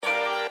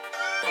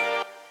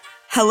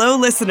Hello,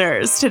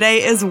 listeners.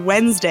 Today is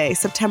Wednesday,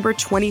 September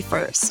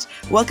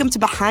 21st. Welcome to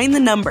Behind the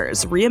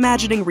Numbers,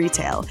 Reimagining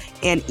Retail,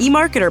 an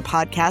eMarketer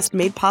podcast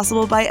made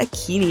possible by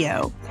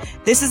Akeneo.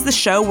 This is the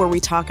show where we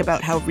talk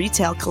about how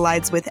retail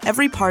collides with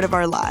every part of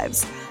our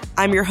lives.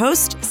 I'm your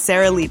host,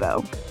 Sarah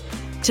Lebo.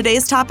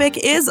 Today's topic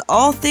is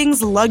all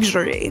things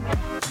luxury.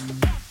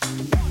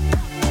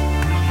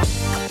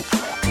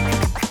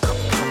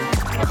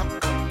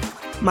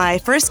 My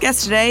first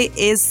guest today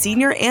is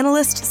senior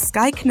analyst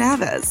Sky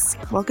Canaves.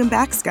 Welcome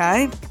back,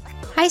 Sky.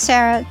 Hi,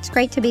 Sarah. It's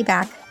great to be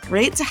back.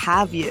 Great to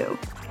have you.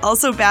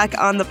 Also back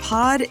on the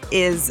pod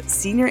is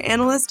senior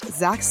analyst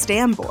Zach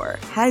Stambor.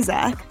 Hi,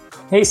 Zach.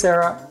 Hey,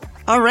 Sarah.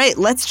 All right,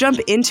 let's jump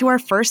into our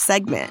first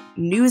segment,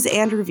 News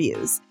and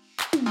Reviews,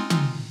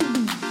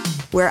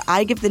 where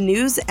I give the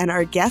news and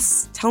our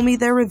guests tell me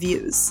their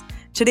reviews.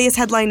 Today's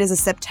headline is a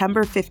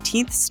September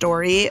 15th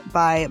story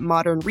by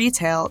Modern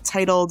Retail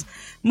titled,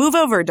 "Move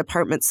Over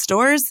Department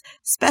Stores,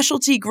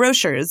 Specialty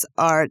Grocers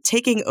Are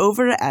Taking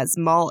Over as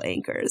Mall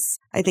Anchors."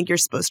 I think you're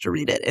supposed to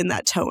read it in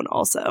that tone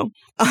also.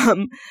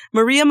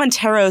 Maria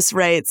Monteros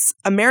writes,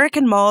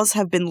 "American malls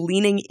have been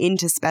leaning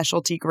into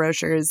specialty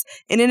grocers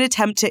in an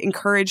attempt to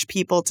encourage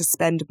people to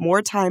spend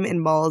more time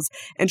in malls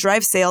and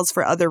drive sales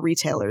for other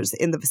retailers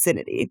in the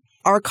vicinity."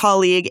 Our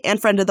colleague and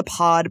friend of the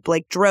pod,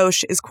 Blake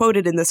Drosch, is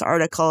quoted in this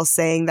article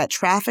saying that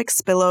traffic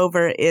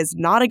spillover is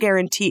not a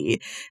guarantee,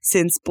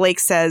 since Blake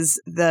says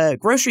the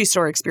grocery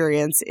store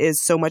experience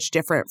is so much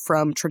different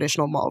from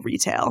traditional mall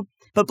retail.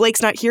 But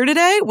Blake's not here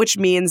today, which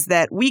means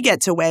that we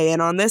get to weigh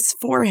in on this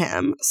for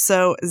him.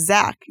 So,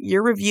 Zach,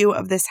 your review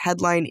of this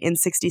headline in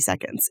 60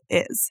 seconds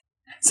is...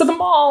 So the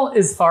mall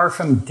is far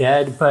from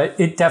dead, but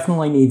it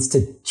definitely needs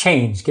to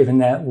change given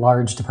that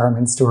large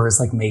department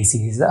stores like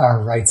Macy's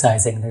are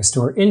right-sizing their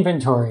store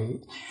inventory.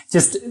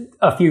 Just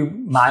a few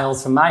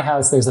miles from my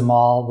house, there's a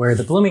mall where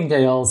the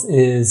Bloomingdale's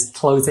is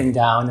closing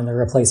down and they're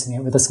replacing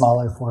it with a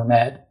smaller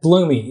format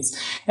Bloomies.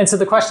 And so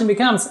the question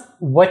becomes,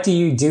 what do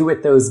you do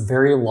with those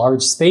very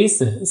large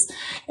spaces?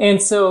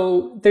 And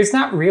so there's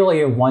not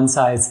really a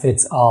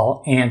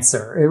one-size-fits-all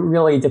answer. It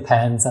really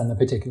depends on the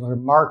particular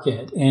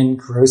market. And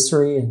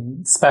grocery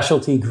and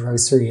specialty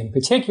grocery in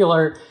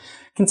particular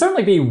can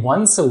certainly be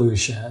one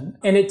solution.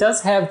 And it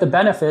does have the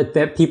benefit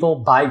that people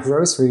buy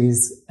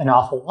groceries an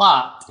awful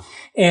lot.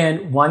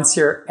 And once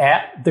you're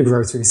at the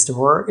grocery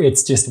store,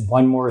 it's just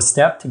one more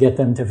step to get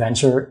them to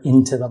venture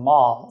into the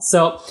mall.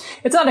 So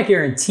it's not a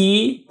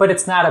guarantee, but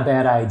it's not a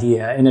bad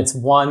idea. And it's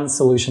one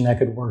solution that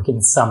could work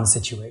in some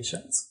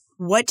situations.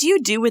 What do you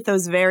do with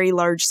those very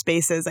large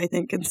spaces, I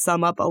think, can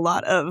sum up a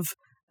lot of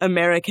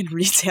American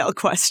retail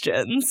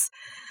questions.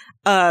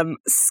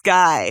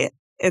 Sky,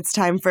 it's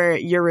time for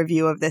your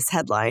review of this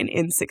headline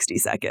in 60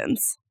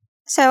 seconds.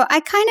 So I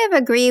kind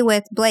of agree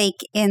with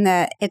Blake in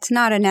that it's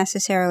not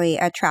necessarily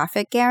a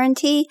traffic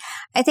guarantee.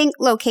 I think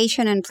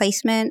location and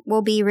placement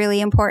will be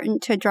really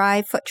important to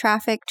drive foot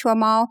traffic to a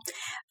mall.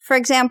 For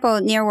example,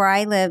 near where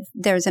I live,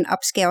 there's an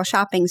upscale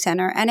shopping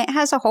center and it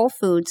has a Whole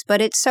Foods,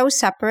 but it's so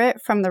separate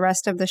from the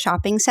rest of the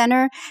shopping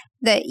center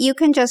that you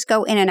can just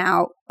go in and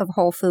out of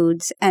Whole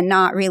Foods and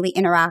not really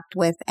interact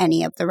with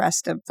any of the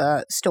rest of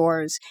the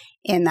stores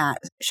in that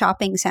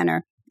shopping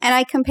center. And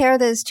I compare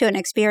this to an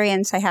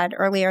experience I had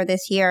earlier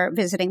this year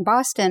visiting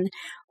Boston,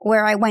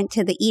 where I went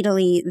to the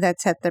Eataly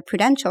that's at the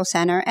Prudential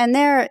Center. And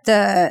there,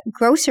 the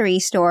grocery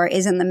store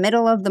is in the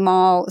middle of the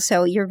mall.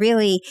 So you're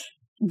really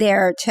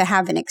there to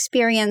have an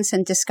experience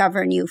and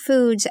discover new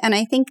foods. And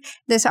I think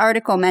this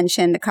article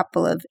mentioned a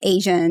couple of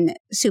Asian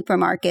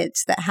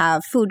supermarkets that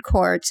have food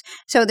courts.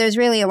 So there's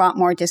really a lot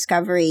more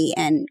discovery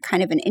and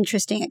kind of an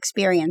interesting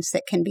experience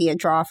that can be a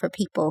draw for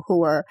people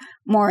who are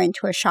more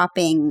into a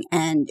shopping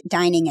and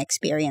dining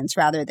experience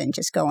rather than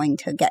just going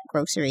to get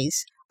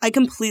groceries. I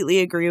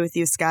completely agree with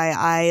you, Sky.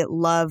 I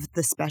love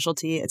the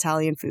specialty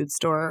Italian food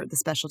store, the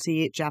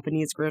specialty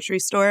Japanese grocery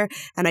store,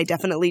 and I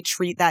definitely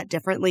treat that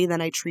differently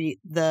than I treat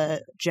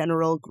the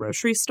general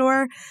grocery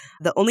store.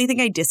 The only thing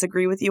I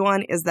disagree with you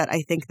on is that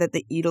I think that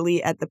the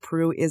Eataly at the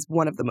Pru is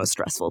one of the most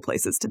stressful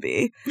places to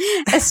be.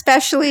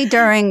 Especially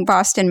during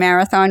Boston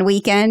Marathon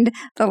weekend,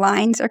 the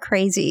lines are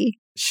crazy.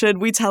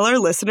 Should we tell our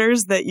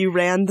listeners that you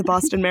ran the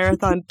Boston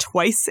Marathon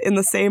twice in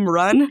the same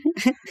run?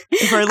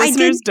 If our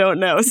listeners don't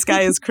know,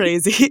 Sky is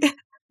crazy.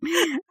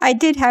 I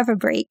did have a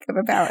break of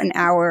about an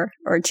hour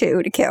or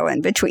two to kill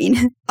in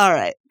between. All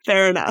right,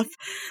 fair enough.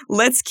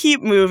 Let's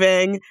keep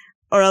moving,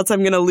 or else I'm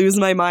going to lose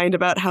my mind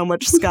about how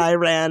much Sky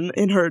ran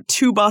in her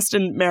 2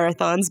 Boston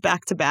marathons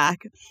back to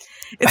back.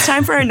 It's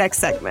time for our next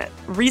segment,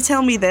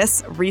 Retail Me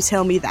This,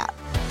 Retail Me That,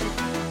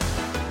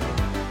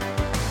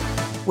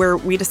 where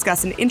we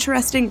discuss an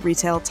interesting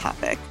retail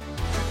topic.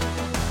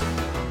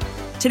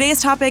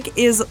 Today's topic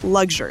is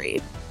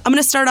luxury. I'm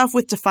going to start off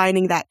with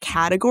defining that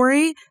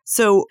category.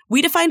 So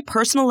we define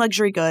personal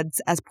luxury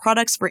goods as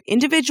products for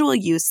individual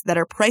use that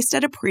are priced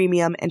at a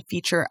premium and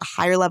feature a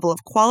higher level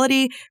of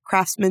quality,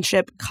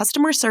 craftsmanship,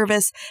 customer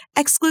service,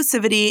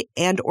 exclusivity,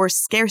 and/or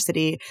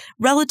scarcity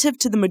relative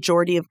to the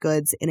majority of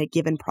goods in a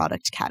given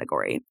product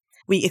category.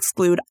 We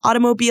exclude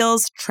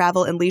automobiles,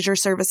 travel and leisure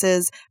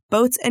services,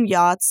 boats and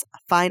yachts,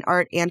 fine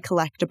art and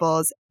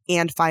collectibles,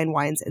 and fine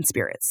wines and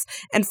spirits.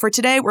 And for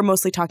today, we're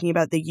mostly talking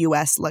about the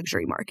U.S.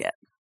 luxury market.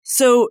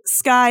 So,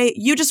 Sky,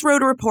 you just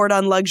wrote a report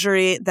on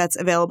luxury that's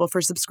available for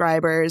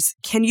subscribers.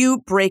 Can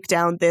you break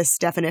down this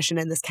definition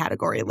in this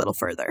category a little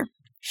further?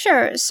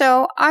 Sure.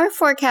 So our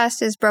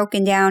forecast is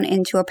broken down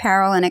into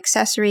apparel and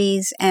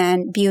accessories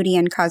and beauty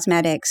and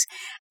cosmetics.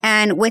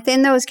 And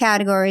within those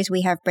categories,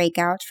 we have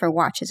breakouts for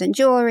watches and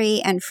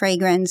jewelry and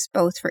fragrance,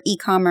 both for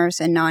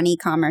e-commerce and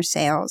non-e-commerce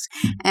sales.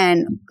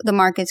 And the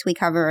markets we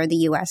cover are the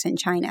US and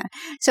China.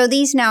 So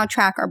these now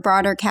track our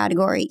broader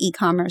category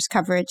e-commerce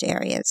coverage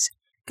areas.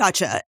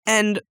 Gotcha.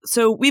 And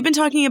so we've been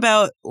talking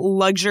about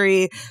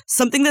luxury.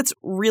 Something that's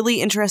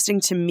really interesting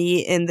to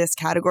me in this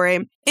category,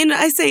 and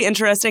I say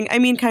interesting, I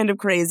mean kind of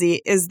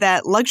crazy, is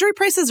that luxury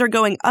prices are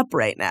going up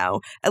right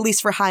now, at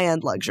least for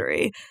high-end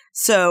luxury.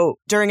 So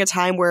during a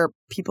time where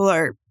people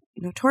are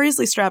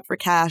notoriously strapped for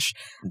cash,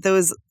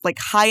 those like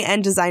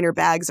high-end designer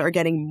bags are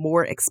getting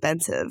more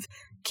expensive.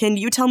 Can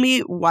you tell me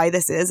why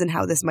this is and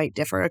how this might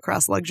differ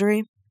across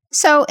luxury?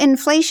 So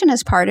inflation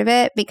is part of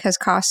it because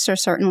costs are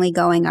certainly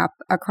going up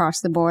across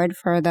the board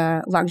for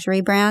the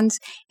luxury brands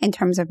in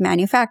terms of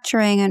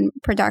manufacturing and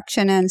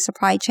production and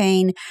supply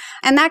chain.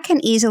 And that can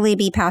easily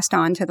be passed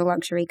on to the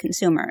luxury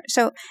consumer.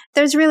 So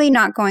there's really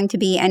not going to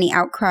be any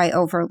outcry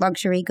over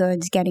luxury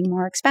goods getting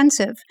more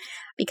expensive,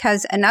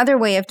 because another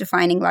way of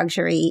defining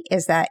luxury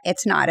is that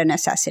it's not a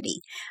necessity.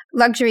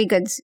 Luxury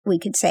goods, we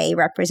could say,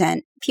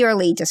 represent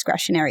purely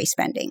discretionary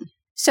spending.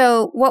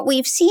 So what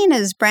we've seen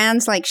is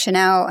brands like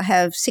Chanel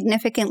have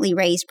significantly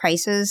raised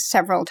prices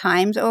several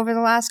times over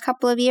the last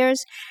couple of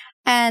years.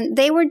 And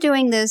they were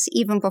doing this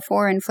even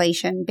before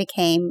inflation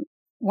became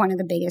one of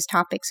the biggest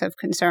topics of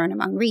concern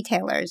among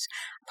retailers.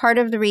 Part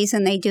of the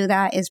reason they do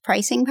that is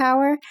pricing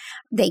power.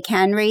 They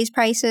can raise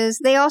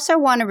prices. They also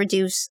want to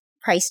reduce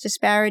price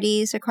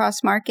disparities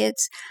across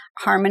markets,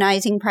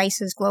 harmonizing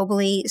prices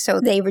globally.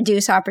 So they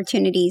reduce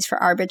opportunities for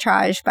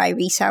arbitrage by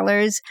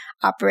resellers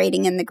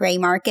operating in the gray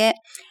market,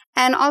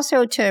 and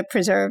also to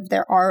preserve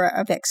their aura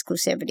of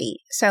exclusivity.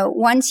 So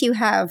once you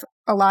have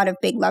a lot of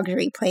big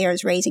luxury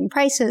players raising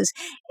prices,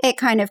 it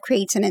kind of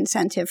creates an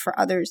incentive for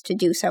others to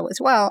do so as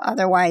well.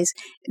 Otherwise,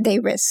 they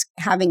risk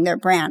having their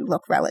brand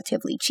look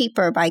relatively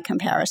cheaper by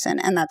comparison,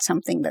 and that's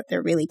something that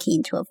they're really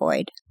keen to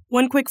avoid.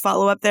 One quick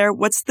follow-up there.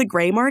 What's the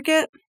gray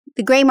market?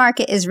 The gray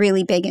market is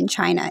really big in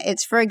China.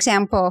 It's, for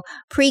example,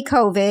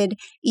 pre-COVID,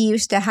 you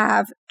used to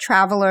have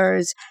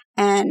travelers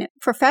and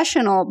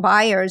professional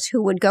buyers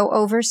who would go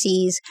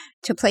overseas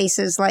to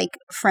places like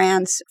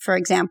France, for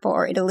example,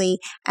 or Italy,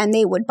 and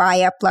they would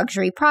buy up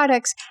luxury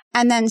products,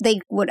 and then they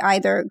would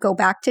either go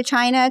back to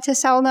China to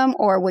sell them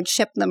or would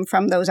ship them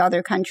from those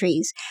other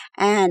countries.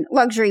 And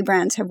luxury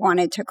brands have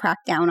wanted to crack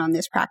down on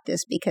this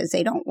practice because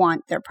they don't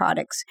want their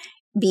products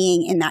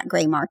being in that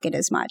gray market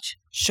as much.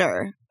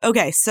 Sure.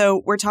 Okay,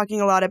 so we're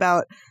talking a lot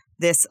about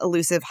this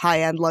elusive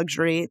high-end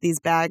luxury, these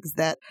bags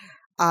that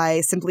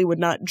I simply would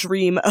not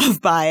dream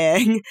of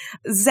buying.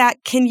 Zach,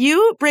 can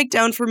you break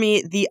down for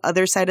me the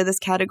other side of this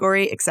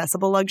category,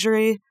 accessible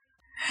luxury?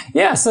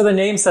 Yeah, so the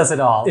name says it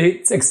all.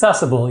 It's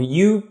accessible.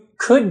 You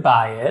could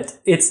buy it.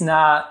 It's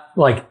not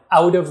like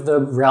out of the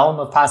realm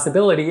of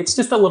possibility. It's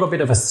just a little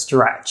bit of a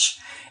stretch.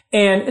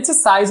 And it's a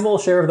sizable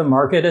share of the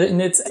market,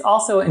 and it's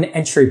also an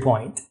entry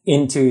point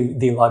into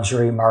the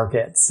luxury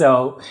market.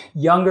 So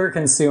younger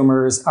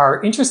consumers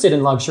are interested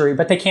in luxury,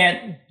 but they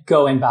can't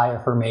go and buy a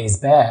Hermes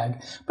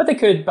bag, but they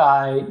could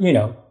buy,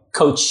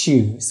 Coach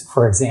shoes,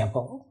 for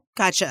example.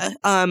 Gotcha.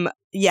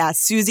 Yeah,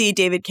 Susie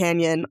David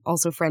Canyon,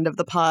 also friend of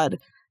the pod,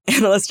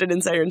 analyst at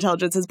Insider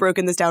Intelligence, has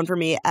broken this down for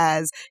me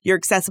as your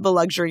accessible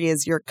luxury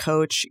is your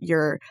Coach,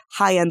 your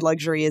high-end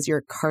luxury is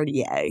your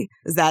Cartier.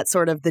 Is that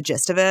sort of the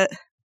gist of it?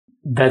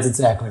 That's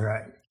exactly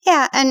right.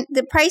 Yeah, and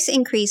the price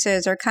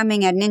increases are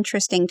coming at an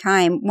interesting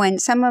time when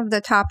some of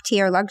the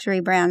top-tier luxury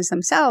brands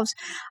themselves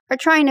are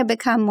trying to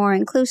become more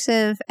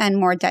inclusive and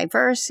more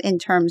diverse in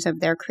terms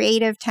of their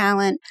creative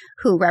talent,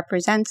 who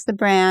represents the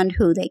brand,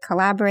 who they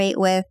collaborate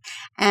with,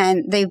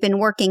 and they've been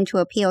working to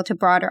appeal to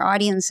broader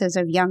audiences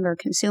of younger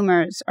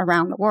consumers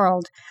around the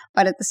world,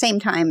 but at the same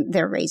time,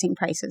 they're raising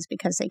prices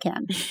because they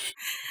can.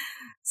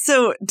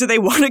 So do they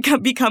want to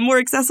become more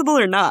accessible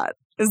or not?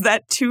 Is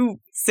that too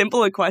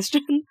simple a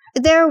question?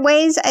 There are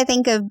ways, I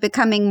think, of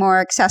becoming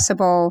more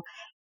accessible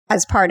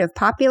as part of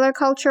popular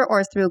culture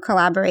or through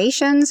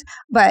collaborations,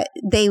 but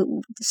they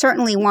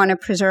certainly want to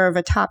preserve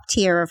a top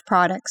tier of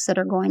products that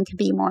are going to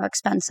be more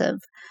expensive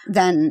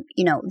than,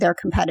 their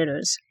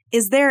competitors.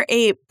 Is there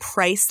a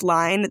price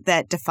line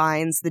that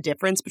defines the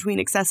difference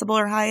between accessible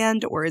or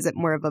high-end, or is it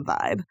more of a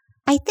vibe?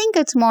 I think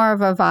it's more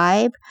of a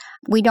vibe.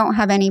 We don't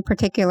have any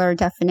particular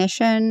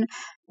definition.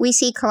 We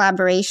see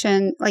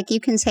collaboration, like you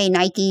can say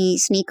Nike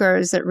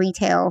sneakers that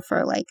retail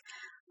for like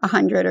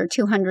 $100 or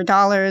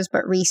 $200,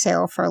 but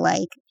resale for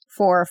like $400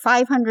 or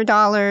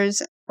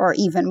 $500, or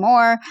even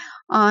more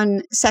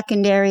on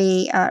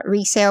secondary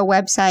resale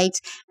websites.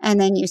 And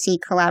then you see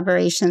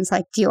collaborations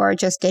like Dior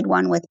just did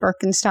one with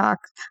Birkenstock.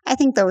 I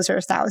think those are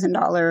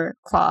 $1,000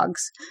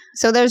 clogs.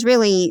 So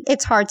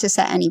it's hard to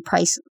set any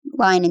price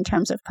line in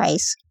terms of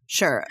price.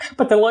 Sure.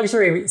 But the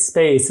luxury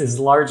space is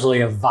largely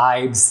a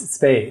vibes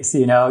space.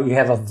 You know, you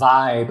have a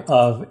vibe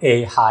of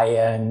a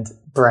high-end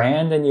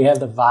brand and you have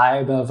the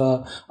vibe of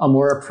a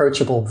more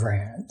approachable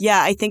brand.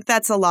 Yeah, I think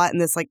that's a lot in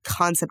this like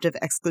concept of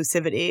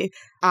exclusivity.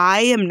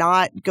 I am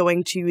not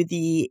going to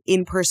the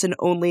in-person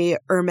only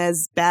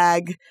Hermes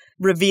bag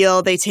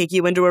reveal. They take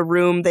you into a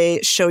room,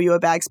 they show you a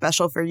bag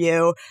special for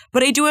you.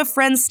 But I do have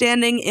friends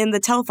standing in the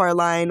Telfar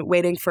line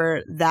waiting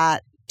for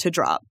that to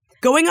drop.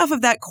 Going off of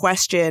that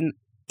question,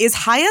 is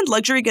high-end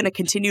luxury going to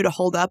continue to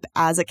hold up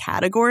as a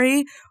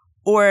category,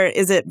 or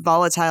is it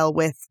volatile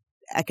with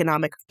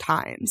economic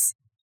times?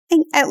 I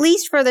think at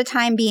least for the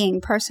time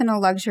being, personal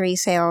luxury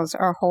sales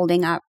are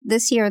holding up.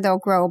 This year, they'll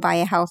grow by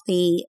a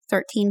healthy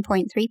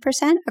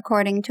 13.3%,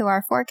 according to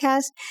our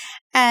forecast,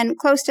 and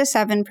close to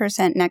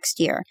 7%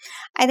 next year.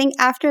 I think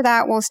after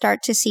that, we'll start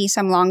to see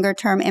some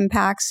longer-term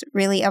impacts,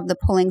 really, of the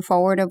pulling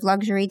forward of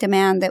luxury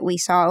demand that we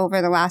saw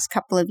over the last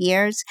couple of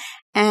years,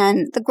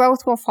 and the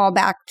growth will fall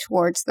back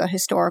towards the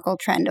historical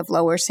trend of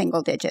lower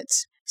single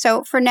digits.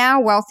 So for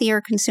now,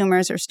 wealthier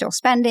consumers are still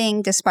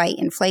spending despite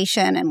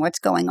inflation and what's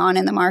going on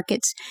in the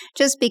markets,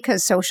 just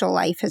because social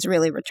life has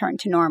really returned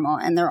to normal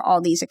and there are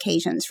all these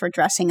occasions for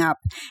dressing up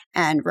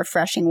and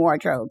refreshing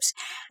wardrobes.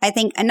 I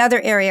think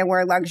another area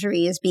where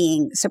luxury is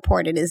being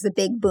supported is the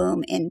big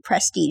boom in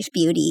prestige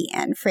beauty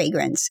and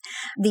fragrance.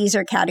 These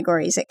are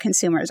categories that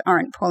consumers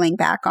aren't pulling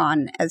back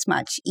on as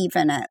much,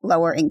 even at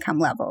lower income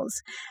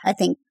levels. I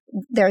think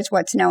there's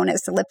what's known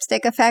as the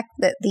lipstick effect,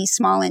 that these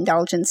small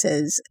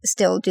indulgences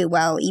still do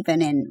well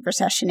even in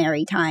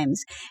recessionary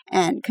times,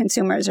 and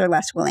consumers are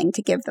less willing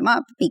to give them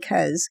up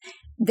because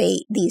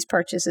these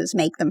purchases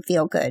make them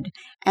feel good.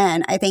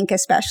 And I think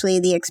especially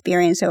the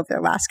experience over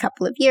the last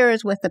couple of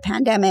years with the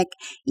pandemic,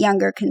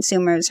 younger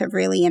consumers have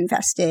really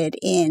invested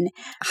in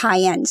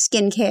high-end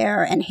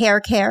skincare and hair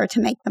care to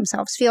make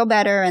themselves feel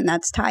better, and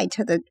that's tied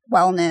to the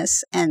wellness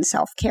and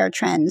self-care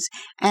trends,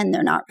 and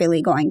they're not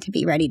really going to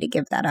be ready to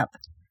give that up.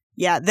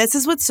 Yeah, this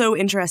is what's so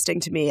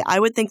interesting to me. I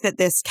would think that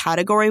this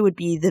category would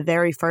be the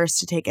very first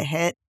to take a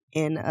hit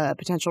in a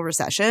potential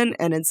recession,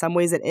 and in some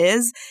ways it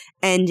is.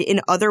 And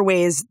in other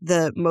ways,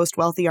 the most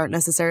wealthy aren't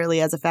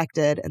necessarily as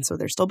affected, and so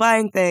they're still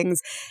buying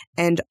things.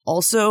 And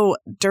also,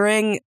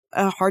 during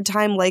a hard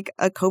time like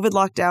a COVID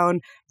lockdown,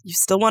 you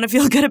still want to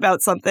feel good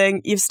about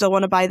something. You still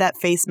want to buy that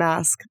face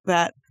mask,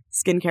 that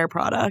skincare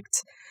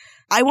product.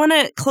 I want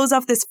to close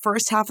off this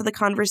first half of the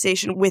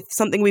conversation with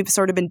something we've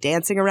sort of been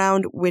dancing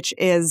around, which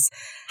is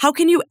how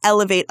can you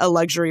elevate a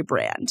luxury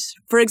brand?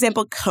 For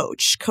example,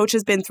 Coach. Coach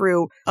has been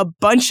through a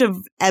bunch of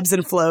ebbs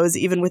and flows,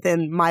 even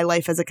within my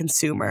life as a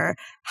consumer.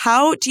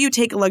 How do you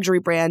take a luxury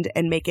brand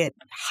and make it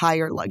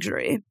higher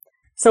luxury?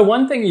 So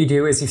one thing you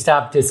do is you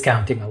stop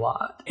discounting a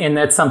lot. And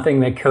that's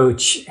something that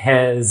Coach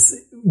has,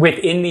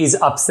 within these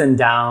ups and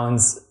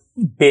downs,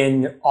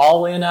 been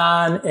all in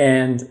on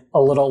and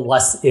a little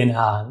less in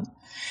on.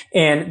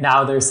 And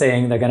now they're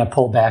saying they're going to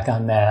pull back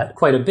on that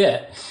quite a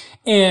bit.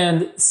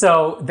 And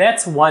so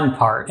that's one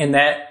part. And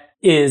that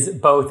is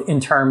both in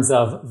terms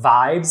of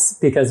vibes,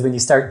 because when you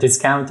start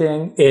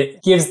discounting,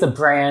 it gives the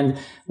brand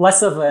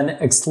less of an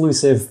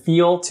exclusive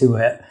feel to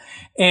it.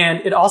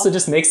 And it also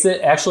just makes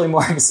it actually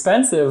more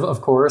expensive, of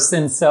course.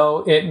 And so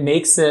it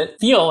makes it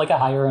feel like a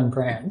higher end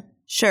brand.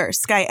 Sure.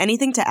 Sky,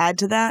 anything to add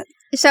to that?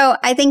 So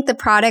I think the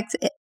product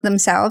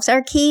themselves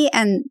are key,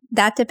 and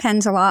that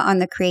depends a lot on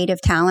the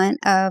creative talent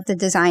of the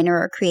designer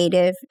or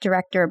creative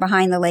director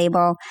behind the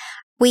label.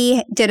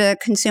 We did a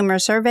consumer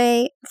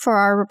survey for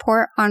our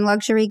report on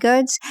luxury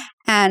goods,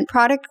 and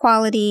product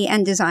quality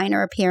and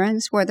designer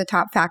appearance were the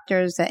top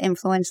factors that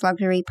influence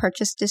luxury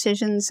purchase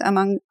decisions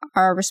among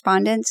our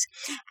respondents.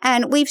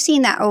 And we've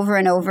seen that over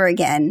and over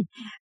again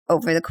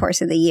over the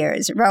course of the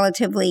years,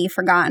 relatively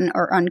forgotten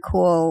or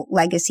uncool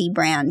legacy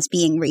brands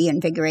being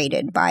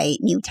reinvigorated by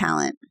new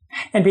talent.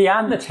 And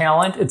beyond the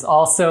talent, it's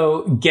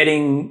also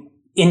getting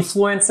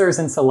influencers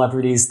and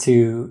celebrities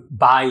to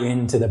buy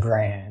into the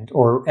brand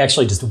or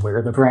actually just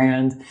wear the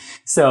brand.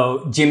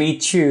 So Jimmy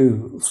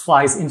Choo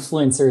flies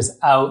influencers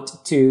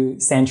out to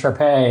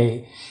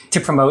Saint-Tropez to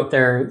promote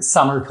their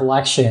summer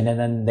collection, and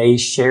then they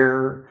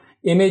share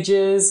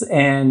images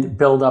and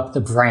build up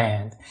the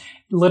brand.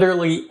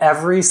 Literally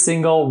every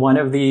single one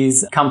of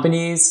these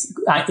companies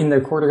in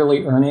their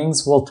quarterly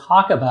earnings will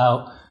talk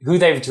about who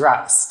they've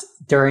dressed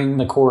during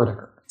the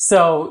quarter.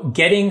 So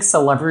getting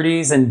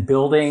celebrities and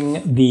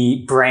building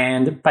the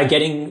brand by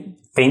getting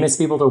famous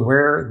people to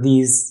wear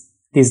these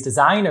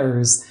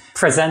designers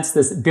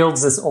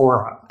builds this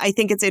aura. I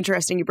think it's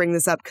interesting you bring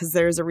this up because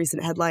there's a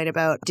recent headline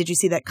about, did you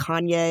see that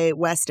Kanye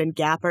West and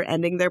Gap are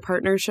ending their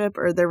partnership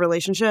or their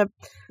relationship?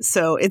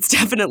 So it's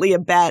definitely a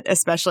bet,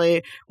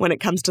 especially when it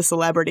comes to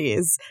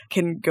celebrities,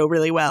 can go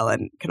really well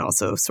and can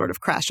also sort of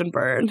crash and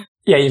burn.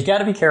 Yeah, you've got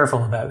to be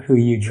careful about who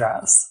you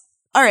dress.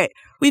 All right,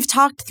 we've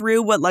talked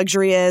through what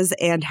luxury is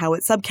and how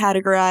it's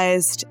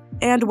subcategorized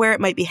and where it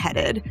might be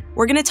headed.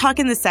 We're going to talk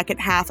in the second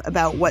half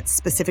about what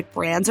specific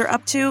brands are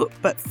up to,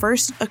 but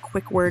first, a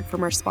quick word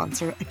from our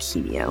sponsor,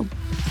 Akinio.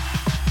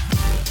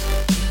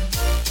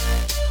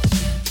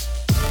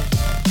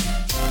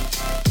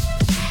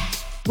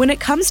 When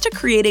it comes to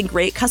creating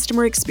great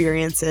customer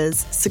experiences,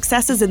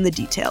 success is in the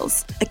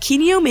details.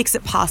 Akinio makes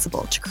it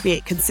possible to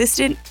create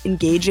consistent,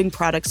 engaging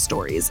product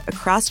stories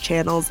across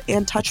channels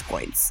and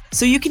touchpoints,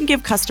 so you can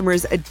give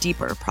customers a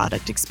deeper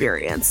product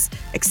experience,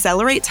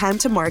 accelerate time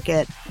to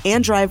market,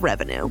 and drive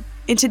revenue.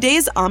 In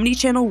today's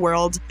omnichannel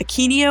world,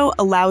 Akinio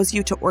allows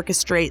you to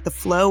orchestrate the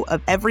flow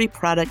of every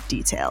product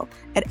detail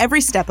at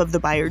every step of the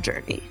buyer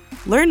journey.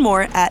 Learn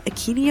more at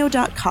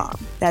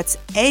akinio.com. That's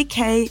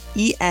AKENEO.com.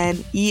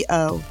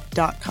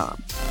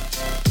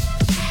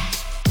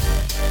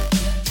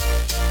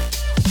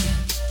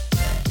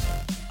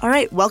 All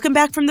right, welcome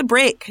back from the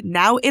break.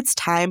 Now it's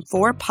time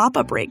for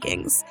pop-up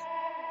rankings,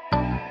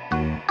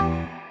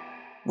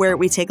 where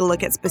we take a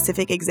look at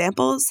specific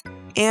examples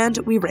and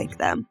we rank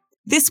them.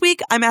 This week,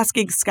 I'm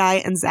asking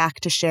Skye and Zach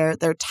to share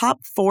their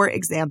top 4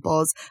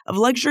 examples of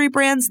luxury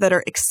brands that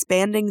are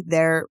expanding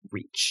their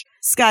reach.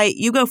 Skye,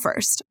 you go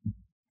first.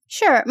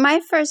 Sure. My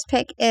first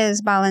pick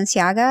is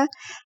Balenciaga,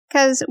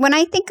 because when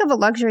I think of a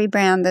luxury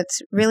brand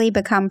that's really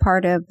become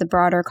part of the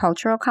broader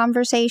cultural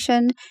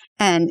conversation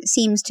and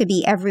seems to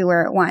be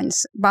everywhere at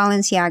once,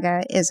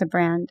 Balenciaga is a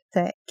brand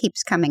that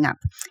keeps coming up.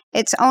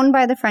 It's owned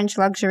by the French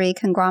luxury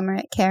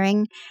conglomerate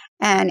Kering,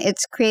 and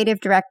its creative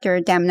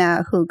director,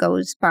 Demna, who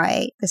goes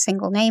by the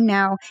single name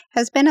now,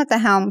 has been at the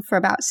helm for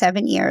about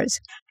 7 years.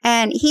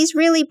 And he's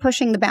really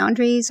pushing the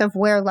boundaries of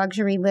where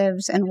luxury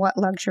lives and what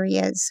luxury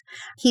is.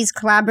 He's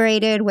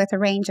collaborated with a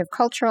range of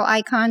cultural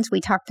icons. We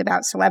talked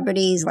about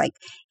celebrities like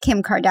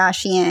Kim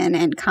Kardashian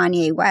and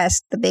Kanye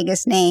West, the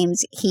biggest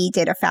names. He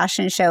did a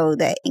fashion show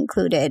that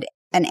included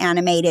an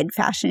animated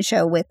fashion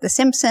show with The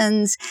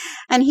Simpsons.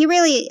 And he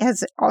really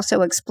has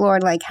also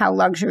explored like how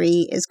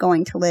luxury is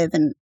going to live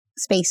in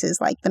spaces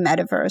like the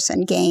metaverse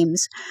and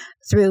games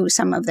through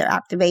some of their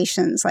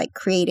activations, like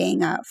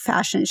creating a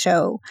fashion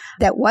show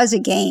that was a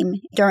game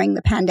during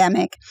the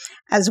pandemic,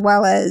 as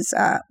well as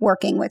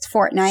working with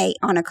Fortnite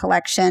on a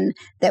collection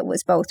that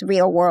was both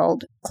real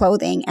world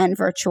clothing and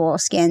virtual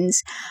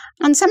skins.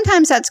 And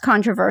sometimes that's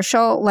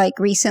controversial. Like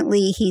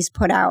recently, he's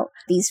put out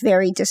these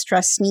very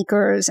distressed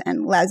sneakers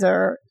and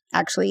leather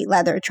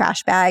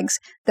trash bags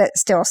that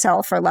still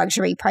sell for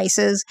luxury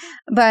prices.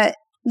 But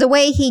the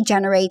way he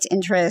generates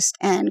interest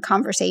and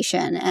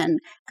conversation and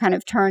kind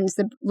of turns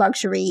the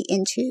luxury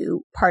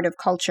into part of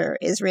culture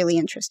is really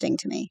interesting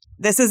to me.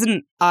 This is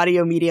an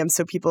audio medium,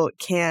 so people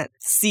can't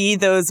see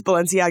those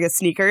Balenciaga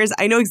sneakers.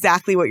 I know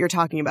exactly what you're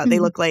talking about. They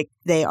look like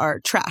they are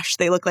trash.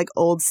 They look like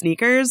old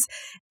sneakers.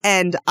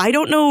 And I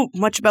don't know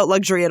much about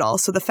luxury at all.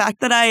 So the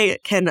fact that I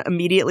can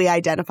immediately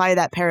identify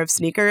that pair of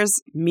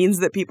sneakers means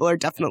that people are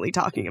definitely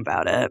talking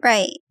about it.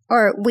 Right.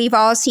 Or we've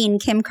all seen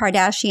Kim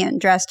Kardashian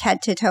dressed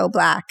head to toe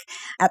black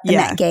at the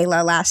Met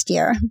Gala last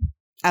year.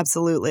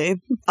 Absolutely.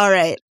 All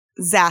right,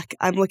 Zach,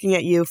 I'm looking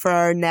at you for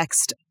our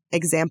next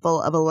example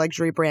of a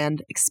luxury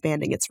brand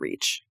expanding its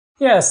reach.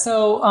 Yeah,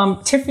 so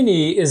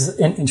Tiffany is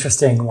an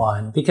interesting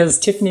one because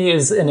Tiffany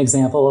is an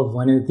example of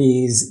one of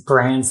these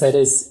brands that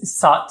is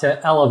sought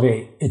to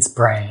elevate its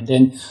brand.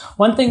 And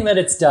one thing that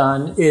it's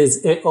done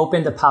is it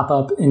opened a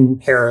pop-up in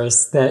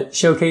Paris that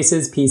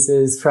showcases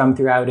pieces from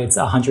throughout its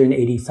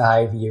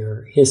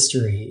 185-year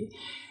history.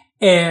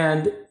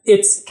 And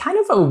it's kind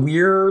of a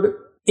weird,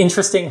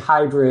 interesting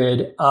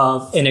hybrid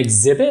of an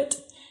exhibit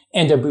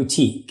and a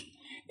boutique.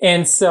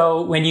 And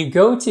so when you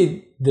go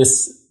to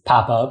this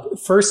pop-up,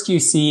 first you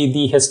see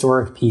the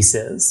historic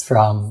pieces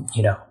from,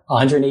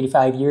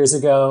 185 years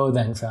ago,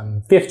 then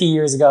from 50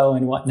 years ago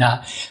and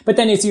whatnot. But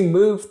then as you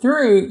move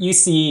through, you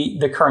see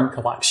the current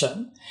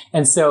collection.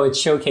 And so it's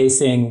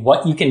showcasing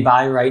what you can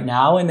buy right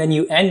now. And then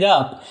you end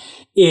up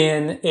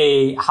in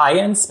a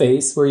high-end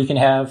space where you can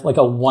have like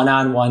a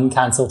one-on-one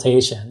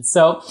consultation.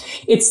 So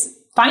it's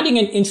finding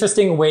an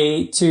interesting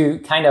way to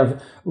kind of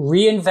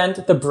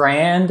reinvent the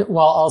brand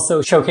while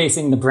also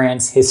showcasing the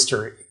brand's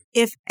history.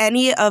 If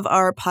any of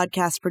our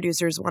podcast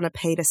producers want to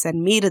pay to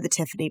send me to the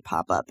Tiffany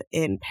pop-up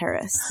in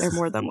Paris, they're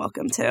more than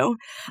welcome to.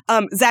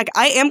 Zach,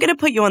 I am going to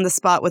put you on the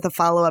spot with a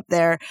follow-up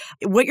there.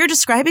 What you're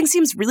describing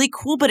seems really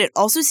cool, but it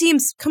also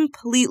seems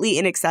completely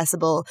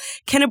inaccessible.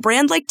 Can a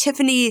brand like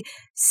Tiffany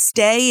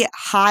stay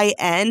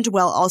high-end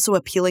while also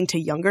appealing to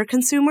younger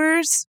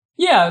consumers?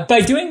 Yeah, by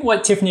doing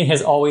what Tiffany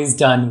has always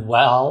done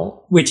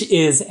well, which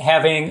is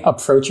having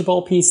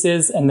approachable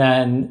pieces and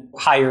then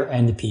higher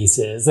end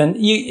pieces. And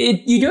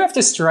you do have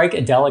to strike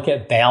a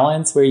delicate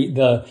balance where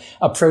the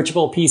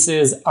approachable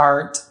pieces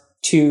aren't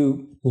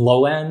too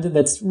low end.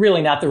 That's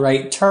really not the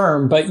right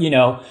term, but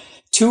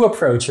too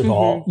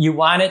approachable. Mm-hmm. You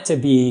want it to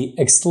be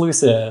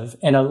exclusive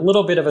and a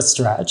little bit of a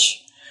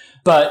stretch,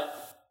 but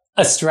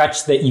a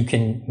stretch that you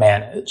can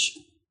manage.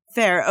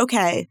 Fair.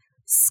 Okay.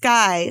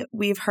 Skye,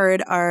 we've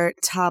heard our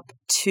top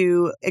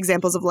 2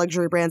 examples of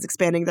luxury brands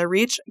expanding their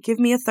reach. Give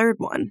me a third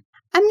one.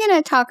 I'm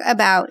going to talk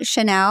about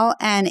Chanel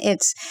and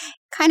its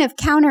kind of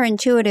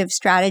counterintuitive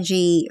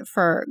strategy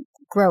for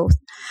growth.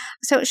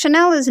 So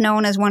Chanel is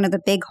known as one of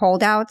the big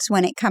holdouts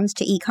when it comes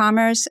to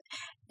e-commerce.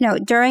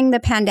 During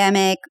the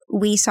pandemic,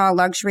 we saw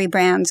luxury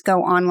brands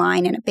go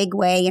online in a big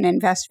way and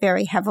invest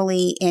very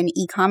heavily in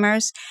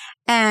e-commerce.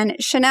 And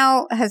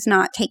Chanel has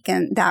not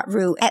taken that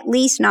route, at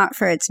least not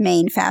for its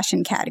main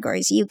fashion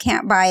categories. You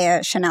can't buy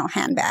a Chanel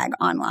handbag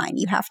online.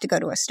 You have to go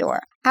to a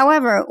store.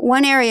 However,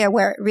 one area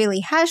where it really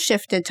has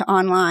shifted to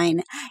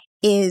online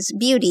is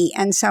beauty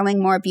and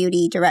selling more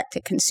beauty direct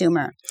to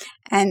consumer.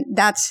 And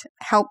that's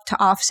helped to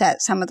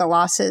offset some of the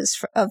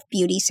losses of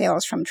beauty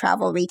sales from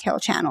travel retail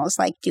channels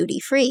like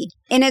duty free.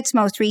 In its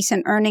most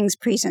recent earnings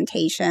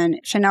presentation,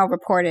 Chanel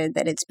reported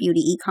that its beauty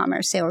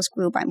e-commerce sales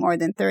grew by more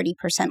than 30%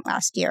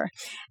 last year.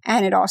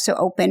 And it also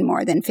opened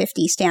more than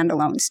 50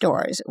 standalone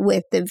stores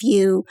with the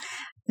view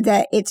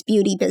that its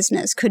beauty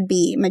business could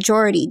be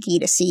majority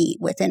D2C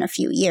within a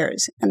few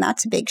years. And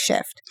that's a big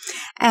shift.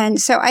 And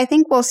so I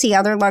think we'll see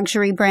other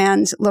luxury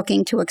brands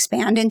looking to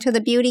expand into the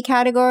beauty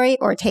category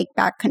or take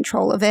back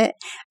control of it,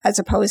 as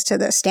opposed to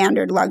the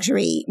standard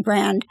luxury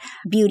brand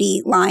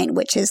beauty line,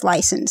 which is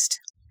licensed.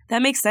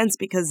 That makes sense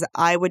because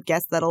I would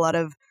guess that a lot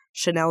of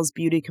Chanel's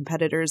beauty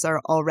competitors are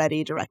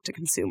already direct to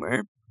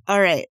consumer. All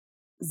right,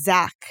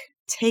 Zach,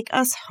 take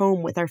us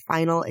home with our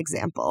final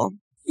example.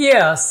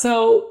 Yeah,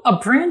 so a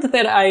brand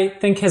that I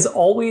think has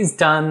always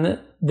done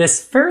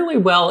this fairly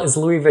well is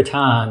Louis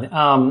Vuitton.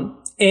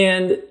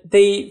 And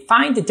they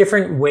find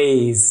different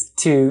ways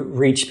to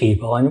reach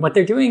people. And what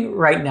they're doing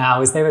right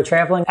now is they have a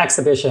traveling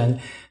exhibition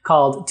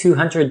called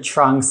 200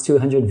 Trunks,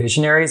 200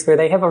 Visionaries, where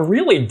they have a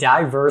really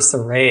diverse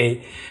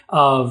array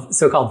of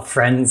so-called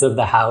friends of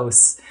the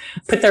house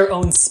put their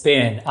own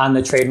spin on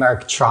the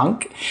trademark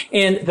trunk.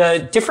 And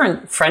the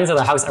different friends of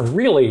the house are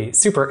really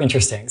super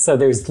interesting. So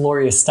there's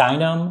Gloria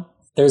Steinem,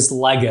 there's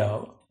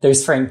Lego,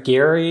 there's Frank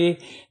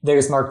Gehry,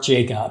 there's Marc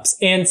Jacobs.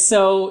 And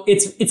so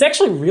it's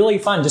actually really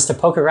fun just to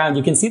poke around.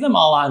 You can see them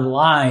all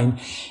online.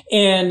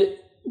 And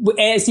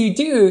as you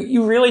do,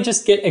 you really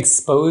just get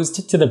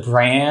exposed to the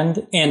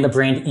brand and the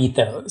brand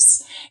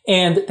ethos.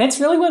 And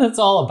that's really what it's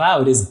all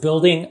about, is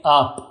building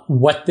up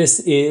what this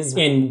is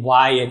and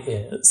why it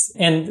is.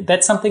 And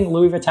that's something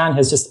Louis Vuitton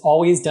has just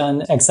always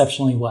done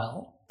exceptionally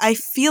well. I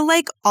feel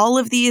like all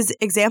of these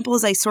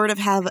examples I sort of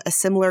have a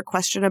similar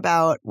question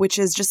about, which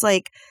is just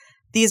like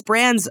these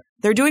brands,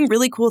 they're doing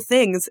really cool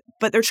things,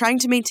 but they're trying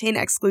to maintain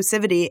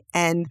exclusivity.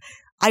 And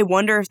I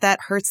wonder if that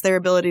hurts their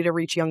ability to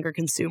reach younger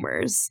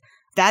consumers.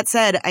 That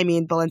said, I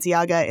mean,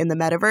 Balenciaga in the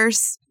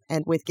metaverse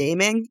and with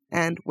gaming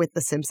and with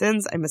The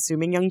Simpsons, I'm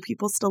assuming young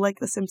people still like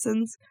The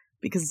Simpsons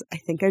because I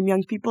think I'm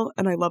young people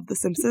and I love The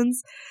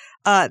Simpsons.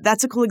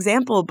 That's a cool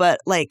example,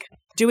 but like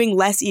doing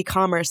less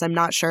e-commerce, I'm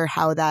not sure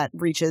how that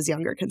reaches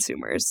younger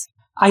consumers.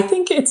 I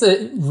think it's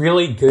a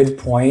really good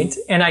point.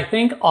 And I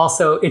think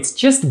also it's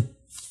just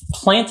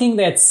planting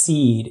that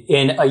seed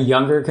in a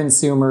younger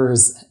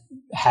consumer's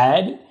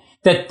head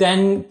that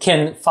then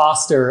can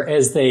foster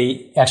as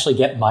they actually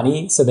get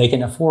money so they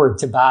can afford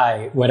to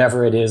buy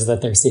whatever it is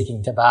that they're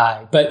seeking to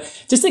buy.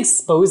 But just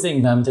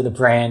exposing them to the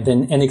brand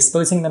and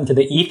exposing them to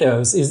the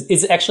ethos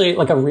is actually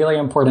like a really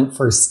important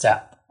first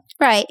step.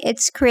 Right.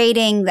 It's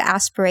creating the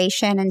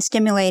aspiration and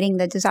stimulating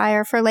the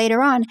desire for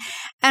later on.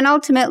 And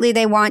ultimately,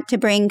 they want to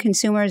bring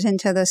consumers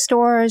into the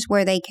stores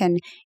where they can,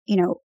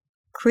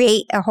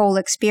 create a whole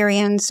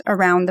experience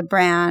around the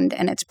brand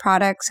and its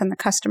products and the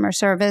customer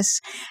service.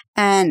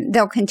 And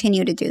they'll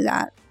continue to do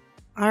that.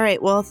 All right.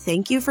 Well,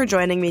 thank you for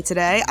joining me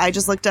today. I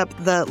just looked up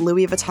the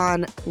Louis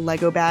Vuitton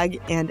Lego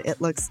bag and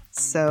it looks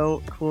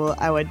so cool.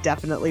 I would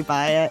definitely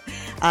buy it.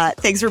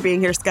 Thanks for being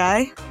here,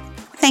 Skye.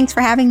 Thanks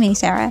for having me,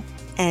 Sarah.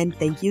 And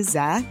thank you,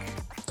 Zach.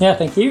 Yeah,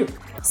 thank you.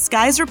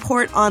 Skye's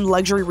report on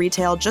luxury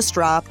retail just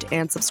dropped,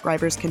 and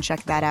subscribers can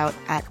check that out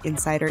at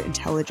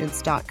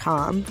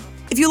insiderintelligence.com.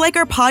 If you like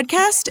our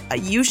podcast,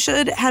 you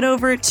should head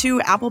over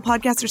to Apple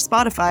Podcasts or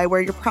Spotify,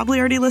 where you're probably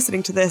already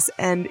listening to this,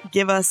 and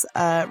give us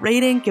a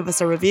rating, give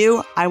us a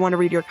review. I want to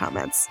read your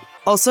comments.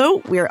 Also,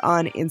 we're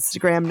on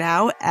Instagram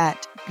now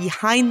at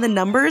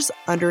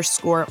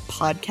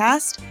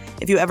 @behindthenumbers_podcast.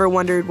 If you ever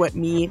wondered what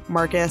me,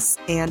 Marcus,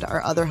 and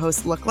our other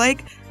hosts look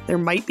like, there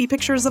might be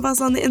pictures of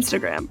us on the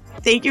Instagram.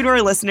 Thank you to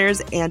our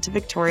listeners and to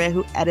Victoria,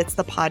 who edits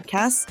the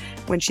podcast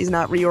when she's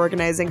not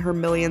reorganizing her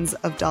millions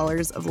of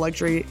dollars of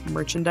luxury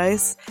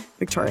merchandise.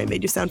 Victoria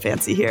made you sound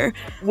fancy here.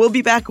 We'll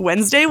be back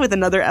Wednesday with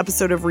another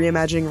episode of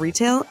Reimagining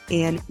Retail,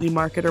 an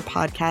eMarketer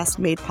podcast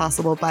made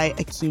possible by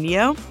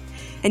Akinio.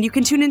 And you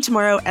can tune in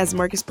tomorrow as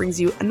Marcus brings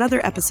you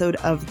another episode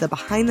of the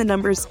Behind the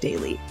Numbers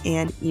Daily,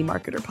 an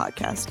eMarketer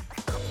podcast.